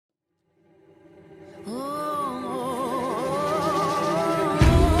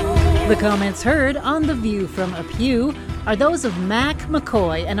The comments heard on The View from a Pew are those of Mac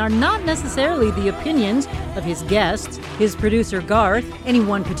McKoy and are not necessarily the opinions of his guests, his producer Garth, any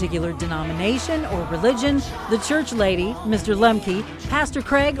one particular denomination or religion, the church lady, Mr. Lemke, Pastor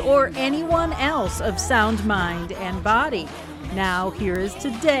Craig, or anyone else of sound mind and body. Now, here is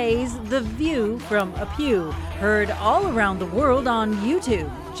today's The View from a Pew, heard all around the world on YouTube.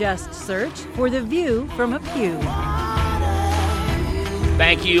 Just search for The View from a Pew.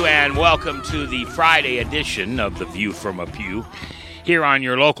 Thank you and welcome to the Friday edition of The View from a Pew here on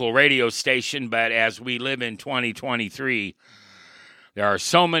your local radio station. But as we live in 2023, there are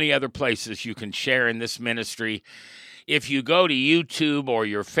so many other places you can share in this ministry. If you go to YouTube or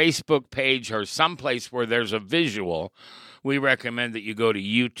your Facebook page or someplace where there's a visual, we recommend that you go to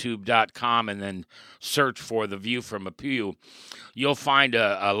youtube.com and then search for The View from a Pew. You'll find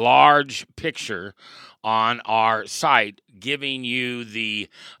a large picture on our site giving you the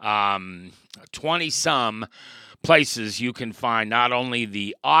 20-some places you can find not only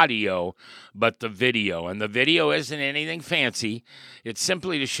the audio, but the video. And the video isn't anything fancy. It's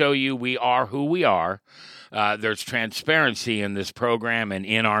simply to show you we are who we are. There's transparency in this program and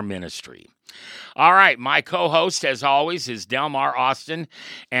in our ministry. All right, my co-host, as always, is Delmar Austin,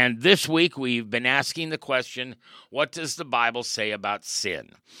 and this week we've been asking the question, what does the Bible say about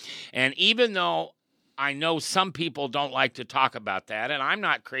sin? And even though I know some people don't like to talk about that, and I'm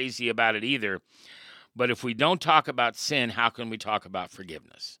not crazy about it either, but if we don't talk about sin, how can we talk about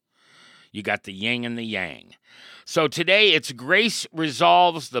forgiveness? You got the yin and the yang. So today it's Grace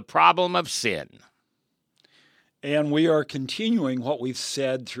Resolves the Problem of Sin. And we are continuing what we've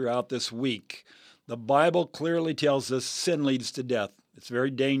said throughout this week. The Bible clearly tells us sin leads to death. It's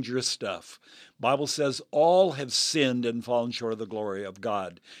very dangerous stuff. Bible says all have sinned and fallen short of the glory of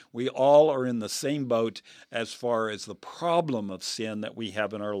God. We all are in the same boat as far as the problem of sin that we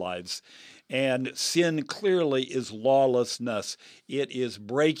have in our lives. And sin clearly is lawlessness. It is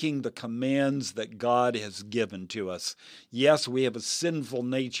breaking the commands that God has given to us. Yes, we have a sinful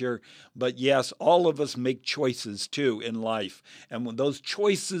nature, but yes, all of us make choices too in life. And when those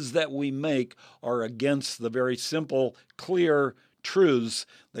choices that we make are against the very simple, clear truths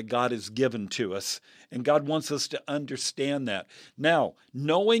that God has given to us. And God wants us to understand that. Now,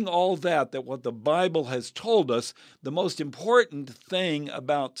 knowing all that what the Bible has told us, the most important thing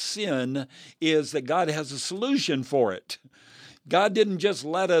about sin is that God has a solution for it. God didn't just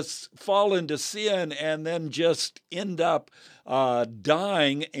let us fall into sin and then just end up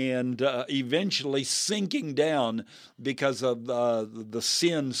dying and eventually sinking down because of the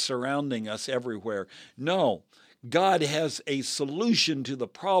sin surrounding us everywhere. No. God has a solution to the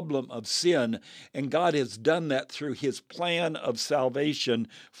problem of sin, and God has done that through his plan of salvation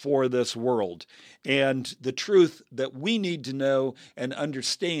for this world. And the truth that we need to know and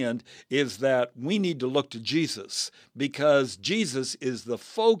understand is that we need to look to Jesus, because Jesus is the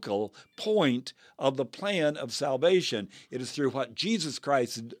focal point of the plan of salvation. It is through what Jesus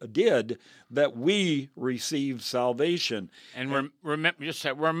Christ did that we receive salvation. And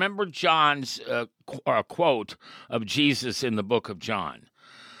remember John's quote of Jesus in the book of John.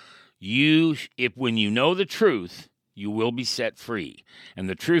 When you know the truth, you will be set free. And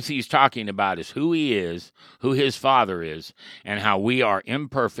the truth he's talking about is who he is, who his Father is, and how we are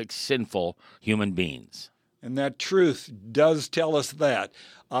imperfect, sinful human beings. And that truth does tell us that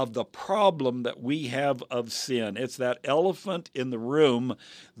of the problem that we have of sin. It's that elephant in the room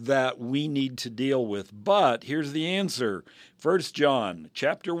that we need to deal with. But here's the answer. 1 John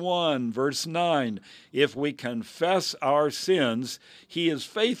chapter 1, verse 9, if we confess our sins, he is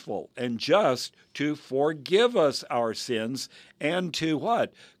faithful and just to forgive us our sins and to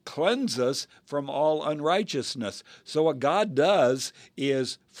what? Cleanse us from all unrighteousness. So what God does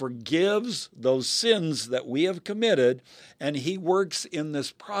is forgives those sins that we have committed, and he works in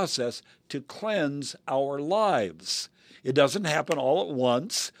this process to cleanse our lives. It doesn't happen all at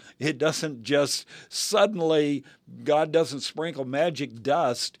once. It doesn't just suddenly, God doesn't sprinkle magic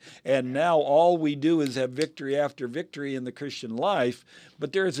dust, and now all we do is have victory after victory in the Christian life.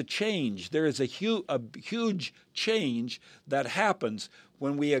 But there is a change. There is a huge change that happens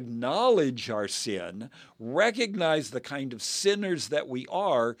when we acknowledge our sin, recognize the kind of sinners that we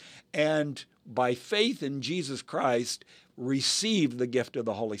are, and by faith in Jesus Christ, receive the gift of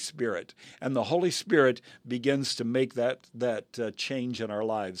the Holy Spirit. And the Holy Spirit begins to make that change in our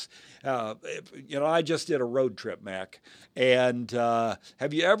lives. I just did a road trip, Mac. And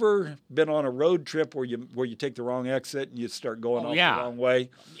have you ever been on a road trip where you take the wrong exit and you start going off the wrong way?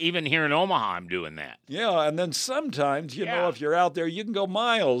 Even here in Omaha, I'm doing that. Yeah, and then sometimes, if you're out there, you can go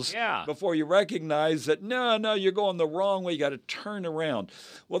miles before you recognize that, no, you're going the wrong way. You got to turn around.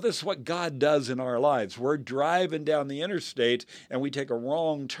 Well, this is what God does in our lives. We're driving down the interstate and we take a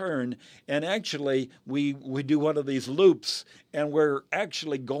wrong turn, and actually we do one of these loops, and we're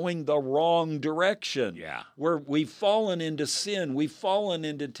actually going the wrong direction. Yeah. We've fallen into sin. We've fallen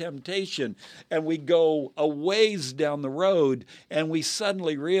into temptation, and we go a ways down the road, and we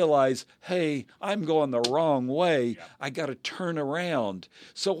suddenly realize, hey, I'm going the wrong way. Yeah. I got to turn around.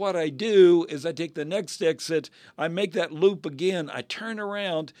 So what I do is I take the next exit, I make that loop again, I turn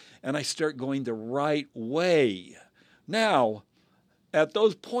around, and I start going the right way. Now, at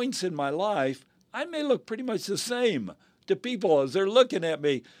those points in my life, I may look pretty much the same to people as they're looking at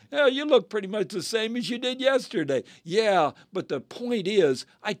me. You look pretty much the same as you did yesterday. Yeah, but the point is,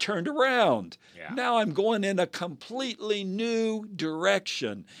 I turned around. Yeah. Now I'm going in a completely new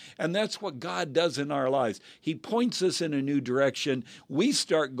direction. And that's what God does in our lives. He points us in a new direction. We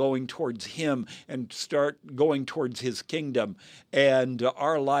start going towards Him and start going towards His kingdom. And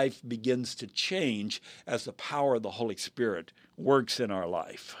our life begins to change as the power of the Holy Spirit works in our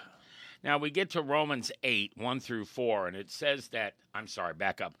life. Now, we get to Romans 8, 1 through 4, and it says that,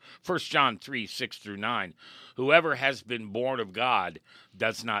 back up, 1 John 3, 6 through 9, whoever has been born of God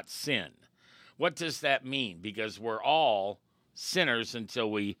does not sin. What does that mean? Because we're all sinners until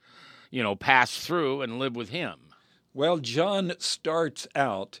we, pass through and live with Him. Well, John starts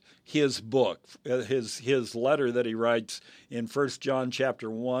out his book, his letter that he writes in 1 John chapter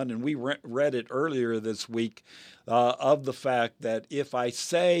 1, and we read it earlier this week, of the fact that if I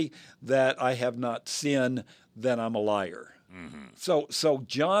say that I have not sinned, then I'm a liar. Mm-hmm. So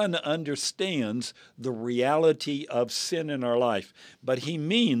John understands the reality of sin in our life. But he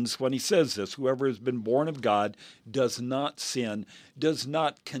means, when he says this, whoever has been born of God does not sin, does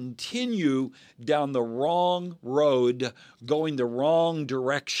not continue down the wrong road, going the wrong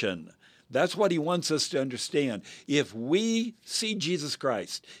direction. That's what he wants us to understand. If we see Jesus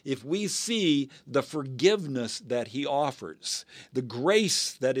Christ, if we see the forgiveness that He offers, the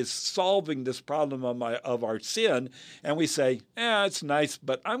grace that is solving this problem of our sin, and we say, it's nice,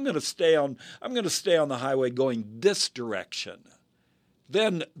 but I'm going to stay on the highway going this direction,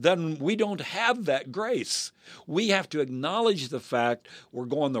 then we don't have that grace. We have to acknowledge the fact we're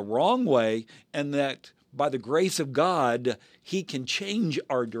going the wrong way, and that by the grace of God, He can change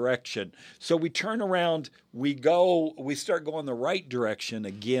our direction. So we turn around, we start going the right direction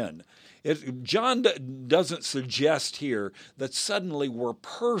again. John doesn't suggest here that suddenly we're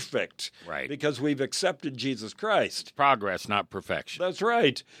perfect, right, because we've accepted Jesus Christ. It's progress, not perfection. That's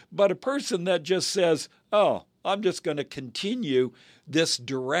right. But a person that just says, I'm just going to continue this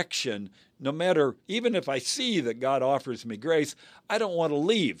direction, no matter, even if I see that God offers me grace, I don't want to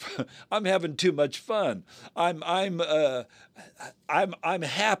leave. I'm having too much fun. I'm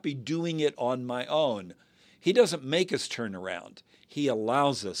happy doing it on my own. He doesn't make us turn around. He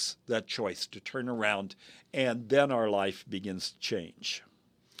allows us that choice to turn around, and then our life begins to change.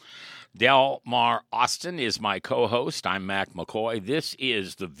 Delmar Austin is my co-host. I'm Mac McKoy. This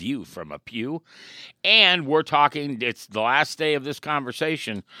is The View from a Pew. And we're talking, it's the last day of this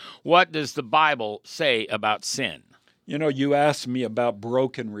conversation. What does the Bible say about sin? You asked me about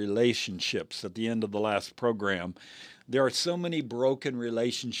broken relationships at the end of the last program. There are so many broken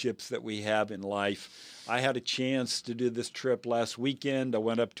relationships that we have in life. I had a chance to do this trip last weekend. I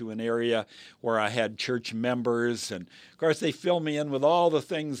went up to an area where I had church members, and of course they fill me in with all the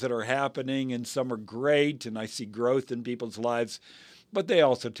things that are happening, and some are great, and I see growth in people's lives. But they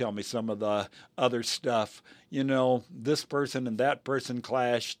also tell me some of the other stuff. This person and that person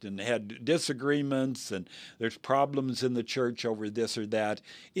clashed and had disagreements, and there's problems in the church over this or that.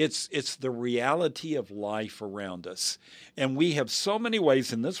 It's the reality of life around us. And we have so many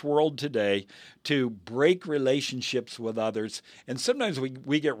ways in this world today to break relationships with others. And sometimes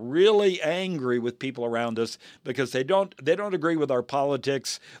we get really angry with people around us because they don't agree with our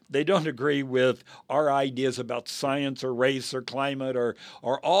politics. They don't agree with our ideas about science or race or climate or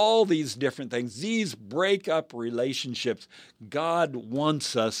all these different things. These break up relationships. God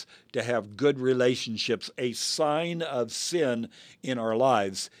wants us to have good relationships. A sign of sin in our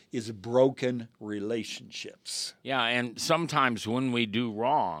lives is broken relationships. Yeah, and sometimes when we do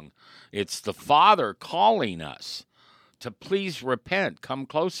wrong, it's the Father calling us to please repent, come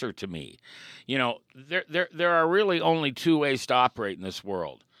closer to me. You know, there are really only two ways to operate in this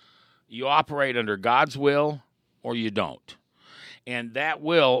world. You operate under God's will or you don't. And that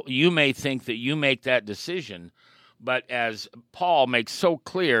will, you may think that you make that decision, but as Paul makes so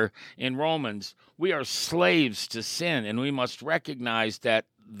clear in Romans, we are slaves to sin, and we must recognize that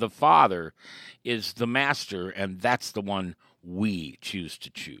the Father is the master, and that's the one we choose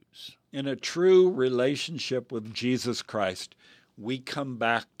to choose. In a true relationship with Jesus Christ, we come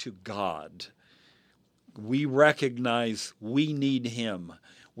back to God. We recognize we need Him.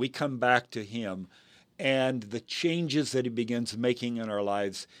 We come back to Him. And the changes that He begins making in our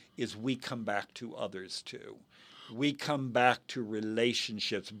lives is we come back to others too. We come back to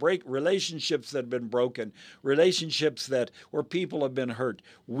relationships, break relationships that have been broken, relationships where people have been hurt.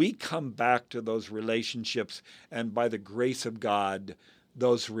 We come back to those relationships, and by the grace of God,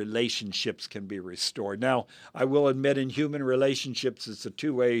 those relationships can be restored. Now, I will admit in human relationships, it's a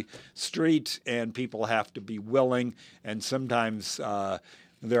two-way street, and people have to be willing, and sometimes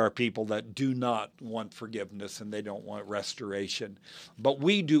there are people that do not want forgiveness and they don't want restoration. But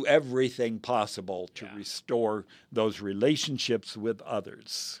we do everything possible to restore those relationships with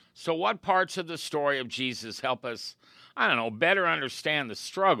others. So what parts of the story of Jesus help us, better understand the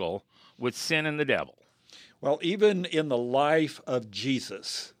struggle with sin and the devil? Well, even in the life of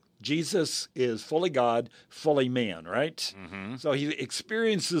Jesus, Jesus is fully God, fully man, right? Mm-hmm. So he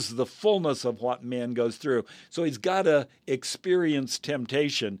experiences the fullness of what man goes through. So he's got to experience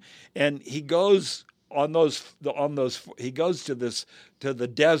temptation, and he goes he goes to the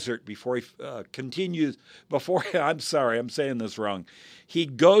desert before he continues. I'm saying this wrong. He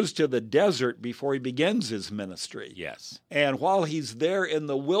goes to the desert before he begins his ministry. Yes. And while he's there in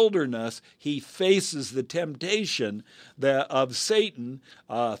the wilderness, he faces the temptation of Satan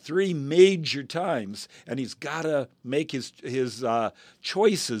 3 major times, and he's got to make his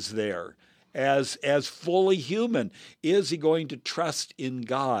choices there. As fully human, is he going to trust in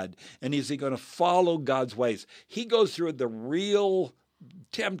God, and is he going to follow God's ways? He goes through the real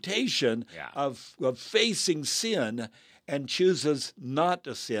temptation of facing sin, and chooses not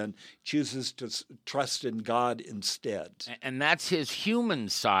to sin, chooses to trust in God instead. And that's his human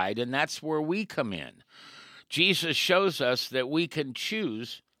side, and that's where we come in. Jesus shows us that we can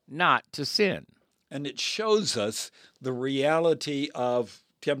choose not to sin. And it shows us the reality of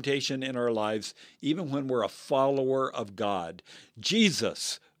temptation in our lives, even when we're a follower of God.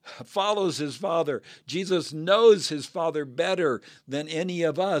 Jesus follows his Father. Jesus knows his Father better than any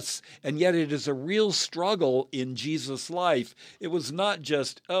of us, and yet it is a real struggle in Jesus' life. It was not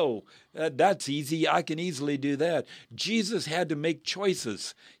just, that's easy, I can easily do that. Jesus had to make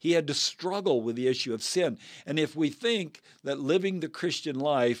choices. He had to struggle with the issue of sin. And if we think that living the Christian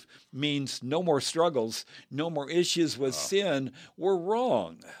life means no more struggles, no more issues with sin, we're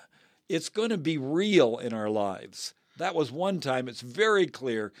wrong. It's going to be real in our lives. That was one time. It's very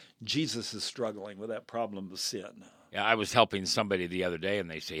clear Jesus is struggling with that problem of sin. Yeah, I was helping somebody the other day,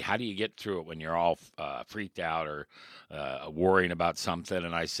 and they say, how do you get through it when you're all freaked out or worrying about something?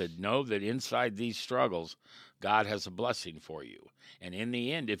 And I said, know that inside these struggles, God has a blessing for you. And in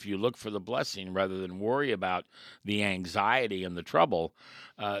the end, if you look for the blessing rather than worry about the anxiety and the trouble,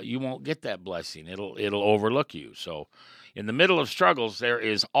 you won't get that blessing. It'll overlook you. So in the middle of struggles, there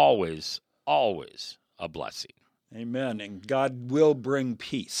is always, always a blessing. Amen. And God will bring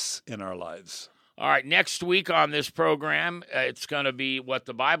peace in our lives. All right, next week on this program, it's going to be what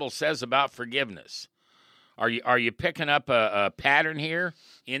the Bible says about forgiveness. Are you picking up a pattern here?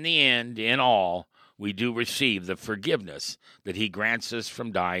 In the end, in all, we do receive the forgiveness that he grants us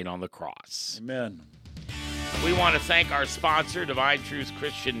from dying on the cross. Amen. We want to thank our sponsor,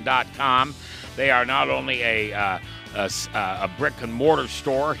 DivineTruthChristian.com. They are not only a brick-and-mortar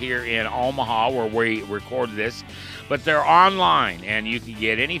store here in Omaha where we record this, but they're online, and you can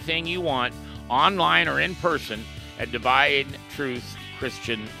get anything you want online or in person at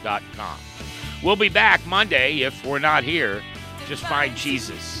DivineTruthChristian.com. We'll be back Monday. If we're not here, just find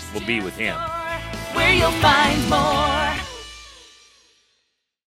Jesus. We'll be with him. Where you'll find more.